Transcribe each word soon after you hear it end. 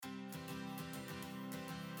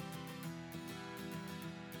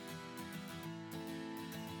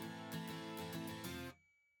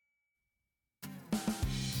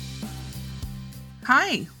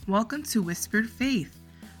Hi, welcome to Whispered Faith.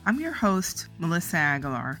 I'm your host, Melissa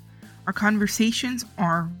Aguilar. Our conversations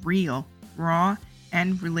are real, raw,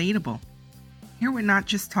 and relatable. Here we're not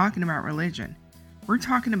just talking about religion. We're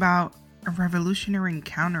talking about a revolutionary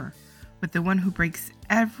encounter with the one who breaks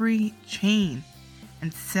every chain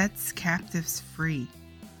and sets captives free,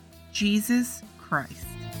 Jesus Christ.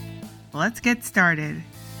 Let's get started.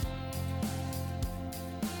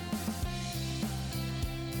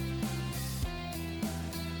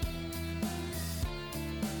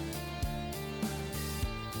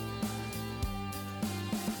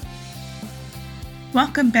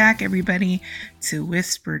 Welcome back, everybody, to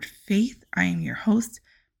Whispered Faith. I am your host,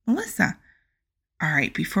 Melissa. All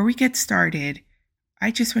right, before we get started, I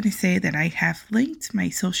just want to say that I have linked my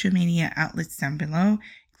social media outlets down below,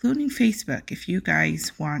 including Facebook. If you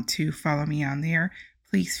guys want to follow me on there,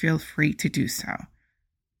 please feel free to do so.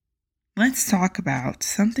 Let's talk about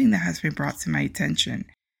something that has been brought to my attention,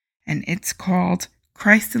 and it's called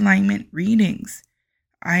Christ Alignment Readings.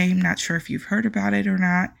 I'm not sure if you've heard about it or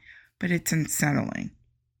not, but it's unsettling.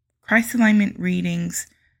 Christ alignment readings,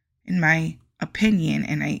 in my opinion,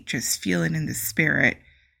 and I just feel it in the spirit,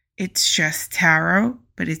 it's just tarot,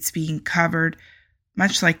 but it's being covered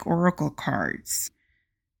much like oracle cards.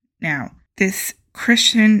 Now, this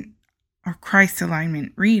Christian or Christ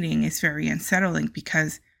alignment reading is very unsettling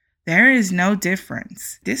because there is no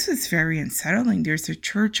difference. This is very unsettling. There's a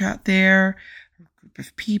church out there, a group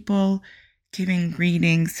of people giving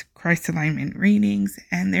readings, Christ alignment readings,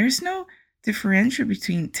 and there's no differential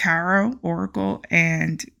between tarot, oracle,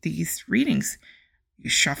 and these readings. You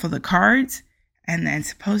shuffle the cards, and then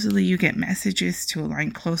supposedly you get messages to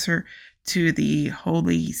align closer to the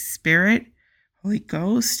Holy Spirit, Holy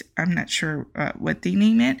Ghost. I'm not sure what they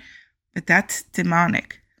name it, but that's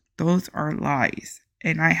demonic. Those are lies,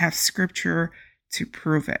 and I have scripture to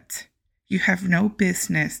prove it. You have no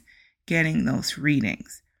business getting those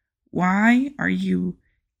readings. Why are you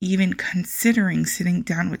even considering sitting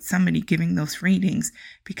down with somebody giving those readings?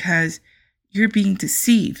 Because you're being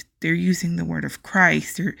deceived. They're using the word of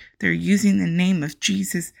Christ. They're using the name of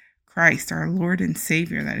Jesus Christ, our Lord and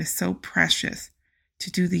Savior, that is so precious, to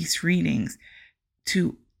do these readings,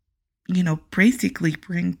 to, basically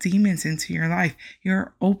bring demons into your life.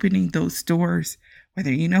 You're opening those doors,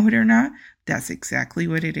 whether you know it or not. That's exactly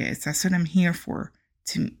what it is. That's what I'm here for,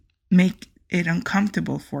 to make it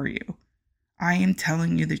uncomfortable for you. I am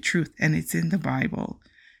telling you the truth, and it's in the Bible.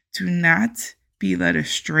 Do not be led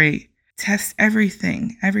astray. Test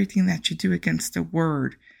everything that you do against the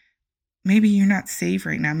word. Maybe you're not saved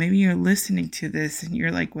right now. Maybe you're listening to this and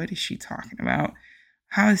you're like, what is she talking about?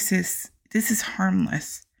 How is this? This is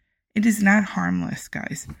harmless. It is not harmless,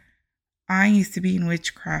 guys. I used to be in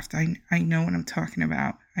witchcraft. I know what I'm talking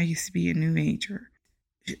about. I used to be a New Ager.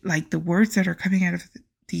 Like, the words that are coming out of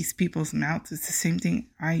these people's mouths, it's the same thing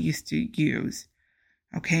I used to use.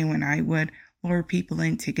 Okay, when I would lure people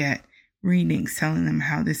in to get readings, telling them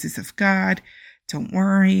how this is of God, don't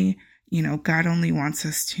worry, God only wants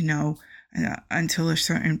us to know until a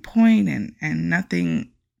certain point and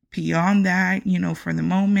nothing beyond that, for the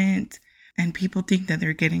moment. And people think that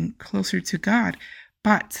they're getting closer to God.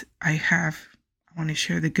 But I want to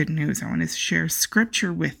share the good news. I want to share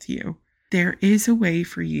scripture with you. There is a way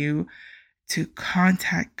for you to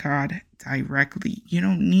contact God directly. You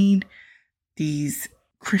don't need these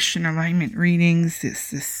Christian alignment readings,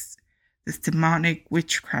 this demonic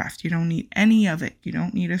witchcraft. You don't need any of it. You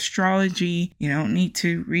don't need astrology. You don't need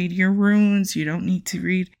to read your runes. You don't need to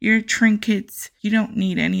read your trinkets. You don't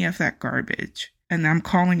need any of that garbage. And I'm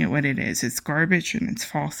calling it what it is. It's garbage and it's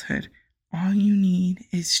falsehood. All you need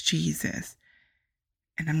is Jesus.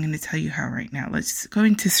 And I'm going to tell you how right now. Let's go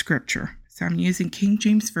into scripture. So I'm using King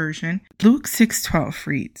James Version. Luke 6:12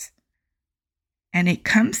 reads, "And it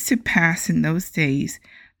comes to pass in those days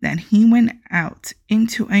that he went out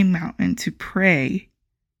into a mountain to pray,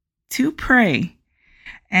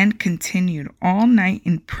 and continued all night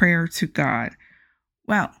in prayer to God."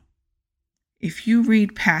 Well, if you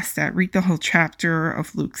read past that, read the whole chapter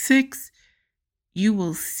of Luke 6, you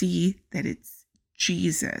will see that it's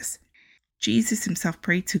Jesus. Jesus himself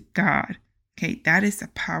prayed to God. Okay, that is the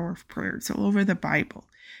power of prayer. It's all over the Bible.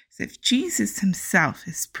 So if Jesus himself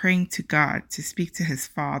is praying to God to speak to his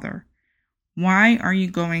Father, why are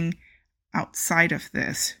you going outside of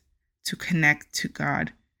this to connect to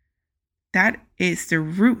God? That is the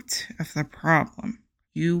root of the problem.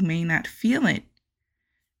 You may not feel it.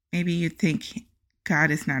 Maybe you think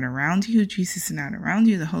God is not around you, Jesus is not around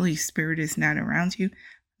you, the Holy Spirit is not around you.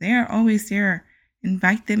 They are always there.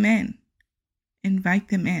 Invite them in. Invite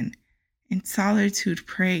them in. In solitude,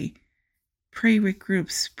 pray. Pray with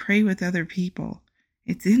groups. Pray with other people.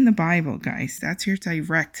 It's in the Bible, guys. That's your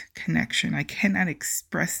direct connection. I cannot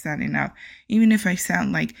express that enough. Even if I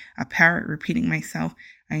sound like a parrot repeating myself,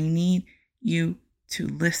 I need you to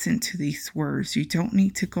listen to these words. You don't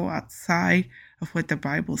need to go outside of what the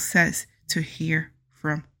Bible says to hear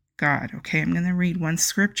from God. Okay, I'm going to read one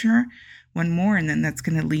scripture, one more, and then that's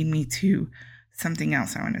going to lead me to something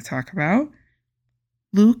else I want to talk about.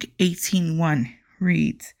 Luke 18:1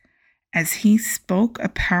 reads, "As he spoke a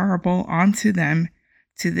parable unto them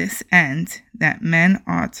to this end, that men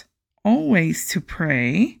ought always to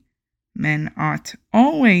pray,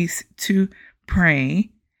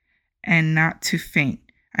 and not to faint."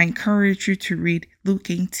 I encourage you to read Luke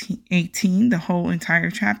 18, the whole entire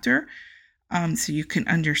chapter, so you can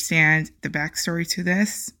understand the backstory to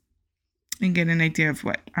this and get an idea of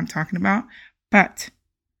what I'm talking about. But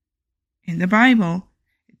in the Bible,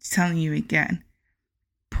 it's telling you again,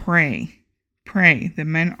 pray. The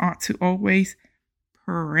men ought to always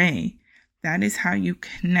pray. That is how you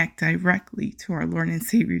connect directly to our Lord and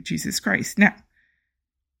Savior Jesus Christ. Now,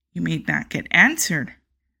 you may not get answered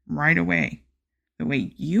right away the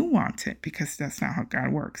way you want it, because that's not how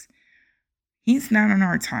God works. He's not on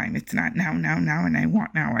our time. It's not now, and I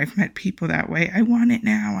want now. I've met people that way. I want it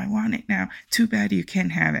now. Too bad you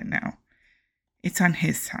can't have it now. It's on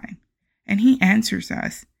His time. And He answers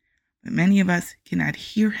us. But many of us cannot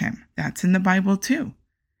hear Him. That's in the Bible too.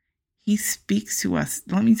 He speaks to us.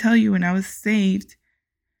 Let me tell you, when I was saved,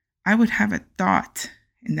 I would have a thought.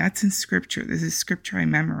 And that's in Scripture. This is Scripture I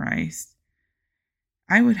memorized.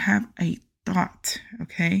 I would have a thought,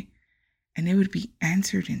 okay? And it would be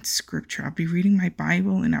answered in Scripture. I'll be reading my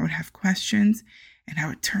Bible and I would have questions and I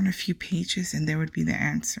would turn a few pages and there would be the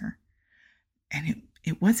answer. And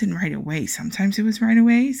it wasn't right away. Sometimes it was right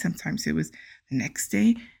away. Sometimes it was the next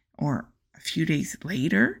day or a few days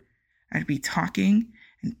later. I'd be talking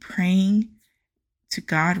and praying to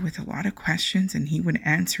God with a lot of questions and He would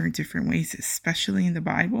answer in different ways, especially in the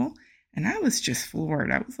Bible. And I was just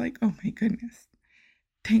floored. I was like, oh my goodness.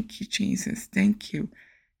 Thank you, Jesus. Thank you.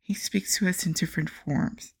 He speaks to us in different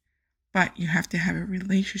forms. But you have to have a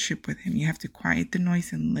relationship with Him. You have to quiet the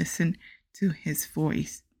noise and listen to His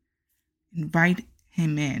voice. Invite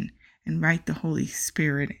Him in. Invite the Holy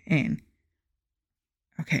Spirit in.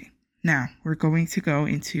 Okay, now we're going to go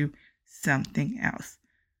into something else.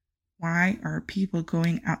 Why are people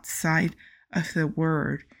going outside of the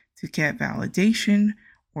Word to get validation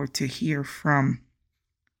or to hear from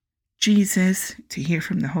Jesus, to hear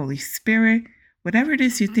from the Holy Spirit? Whatever it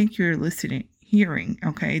is you think you're hearing,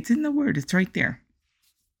 okay? It's in the Word. It's right there.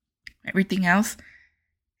 Everything else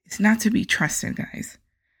is not to be trusted, guys.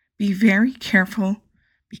 Be very careful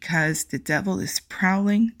because the devil is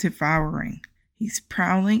prowling, devouring. He's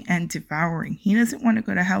prowling and devouring. He doesn't want to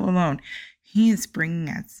go to hell alone. He is bringing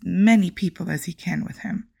as many people as he can with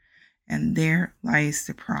him. And there lies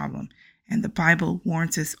the problem. And the Bible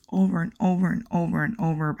warns us over and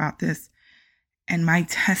over about this. And my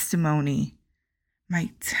testimony,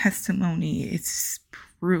 it's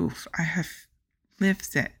proof. I have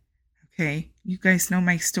lived it. Okay? You guys know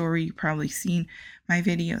my story. You've probably seen my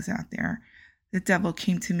videos out there. The devil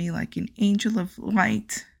came to me like an angel of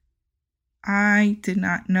light. I did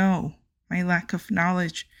not know. My lack of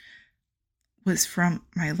knowledge was from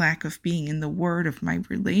my lack of being in the Word, of my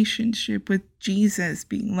relationship with Jesus,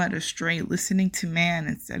 being led astray, listening to man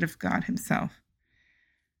instead of God Himself.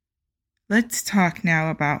 Let's talk now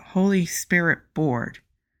about Holy Spirit board.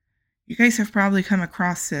 You guys have probably come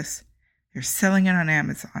across this. They're selling it on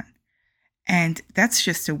Amazon. And that's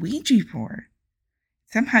just a Ouija board.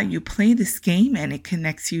 Somehow you play this game and it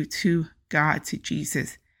connects you to God, to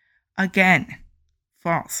Jesus. Again,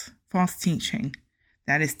 false teaching.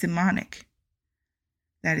 That is demonic.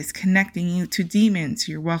 That is connecting you to demons.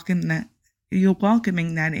 You're welcoming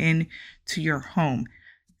that in to your home.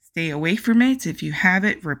 Stay away from it. If you have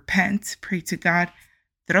it, repent, pray to God.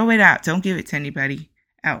 Throw it out. Don't give it to anybody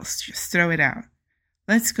else. Just throw it out.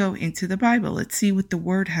 Let's go into the Bible. Let's see what the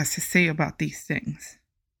Word has to say about these things.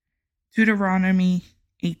 Deuteronomy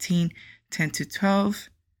 18:10-12,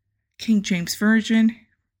 King James Version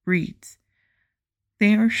reads,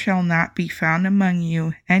 "There shall not be found among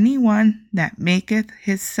you anyone that maketh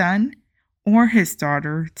his son or his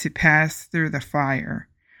daughter to pass through the fire,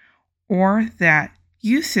 or that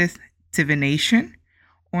useth divination,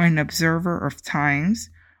 or an observer of times,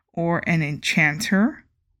 or an enchanter,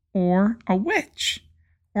 or a witch,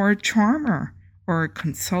 or a charmer, or a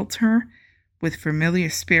consulter with familiar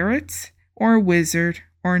spirits, or a wizard,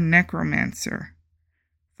 or a necromancer.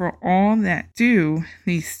 For all that do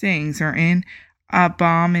these things are in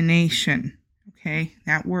abomination." Okay,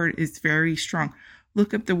 that word is very strong.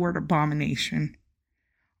 Look up the word abomination.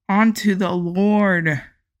 unto the Lord.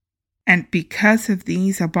 And because of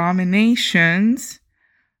these abominations,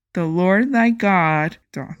 the Lord thy God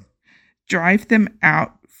doth drive them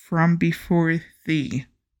out from before thee.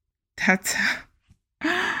 That's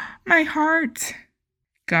my heart.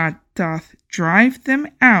 God doth drive them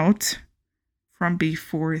out from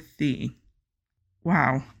before thee.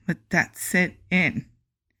 Wow, let that sit in.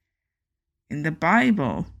 In the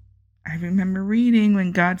Bible, I remember reading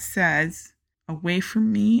when God says, away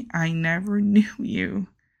from me, I never knew you.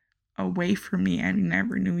 Away from me, I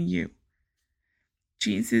never knew you.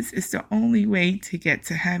 Jesus is the only way to get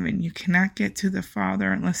to heaven. You cannot get to the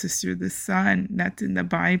Father unless it's through the Son. That's in the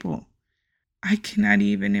Bible. I cannot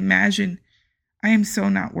even imagine. I am so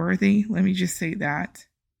not worthy. Let me just say that.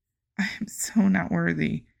 I am so not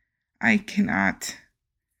worthy. I cannot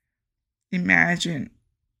imagine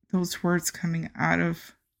those words coming out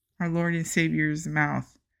of our Lord and Savior's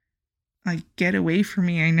mouth. Like, get away from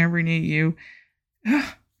me, I never knew you.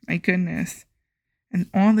 Oh, my goodness. And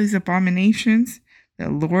all these abominations, the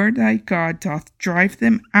Lord thy God doth drive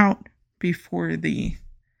them out before thee.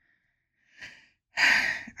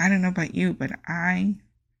 I don't know about you, but I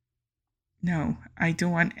don't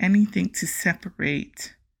want anything to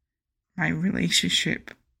separate my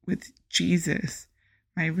relationship with Jesus,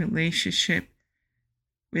 my relationship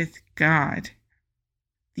with God.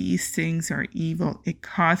 These things are evil. It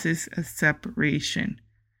causes a separation.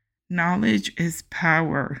 Knowledge is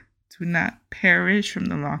power. Do not perish from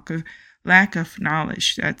the lack of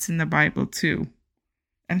knowledge. That's in the Bible too.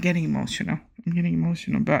 I'm getting emotional,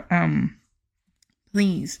 but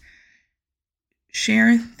please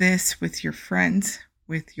share this with your friends,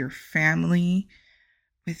 with your family,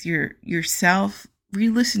 with yourself.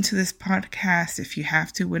 Re-listen to this podcast if you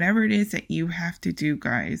have to, whatever it is that you have to do,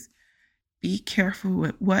 guys. Be careful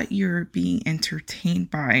with what you're being entertained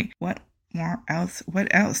by. What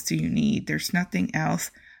else do you need? There's nothing else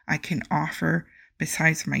I can offer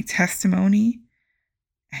besides my testimony.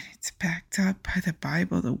 And it's backed up by the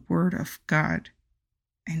Bible, the Word of God.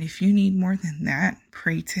 And if you need more than that,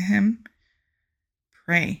 pray to Him.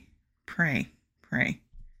 Pray.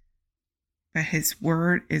 But His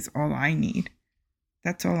Word is all I need.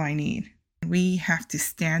 That's all I need. We have to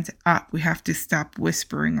stand up. We have to stop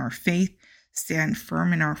whispering our faith, stand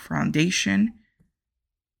firm in our foundation.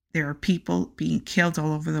 There are people being killed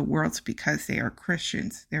all over the world because they are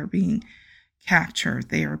Christians. They're being captured.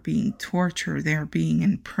 They are being tortured. They are being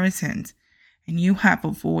imprisoned. And you have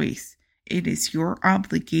a voice. It is your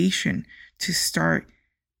obligation to start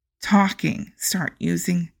talking, start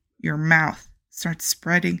using your mouth, start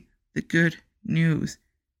spreading the good news.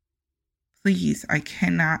 Please, I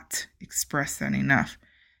cannot express that enough.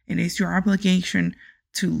 It is your obligation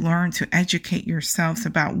to learn, to educate yourselves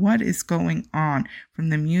about what is going on, from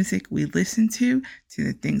the music we listen to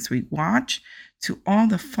the things we watch, to all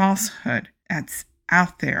the falsehood that's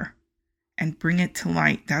out there, and bring it to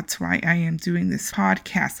light. That's why I am doing this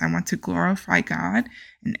podcast. I want to glorify God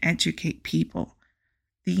and educate people.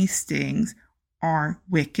 These things are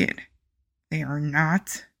wicked. They are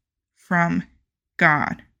not from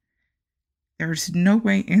God. There's no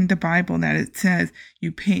way in the Bible that it says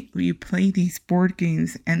you play these board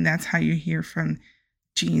games and that's how you hear from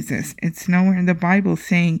Jesus. It's nowhere in the Bible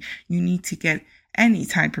saying you need to get any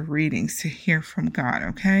type of readings to hear from God,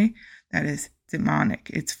 okay? That is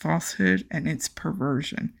demonic. It's falsehood and it's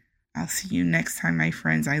perversion. I'll see you next time, my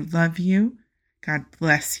friends. I love you. God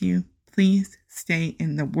bless you. Please stay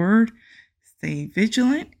in the Word. Stay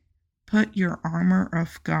vigilant. Put your armor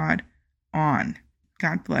of God on.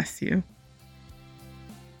 God bless you.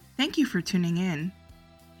 Thank you for tuning in.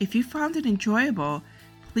 If you found it enjoyable,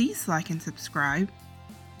 please like and subscribe.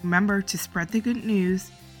 Remember to spread the good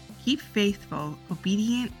news, keep faithful,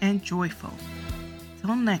 obedient, and joyful.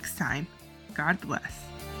 Till next time, God bless.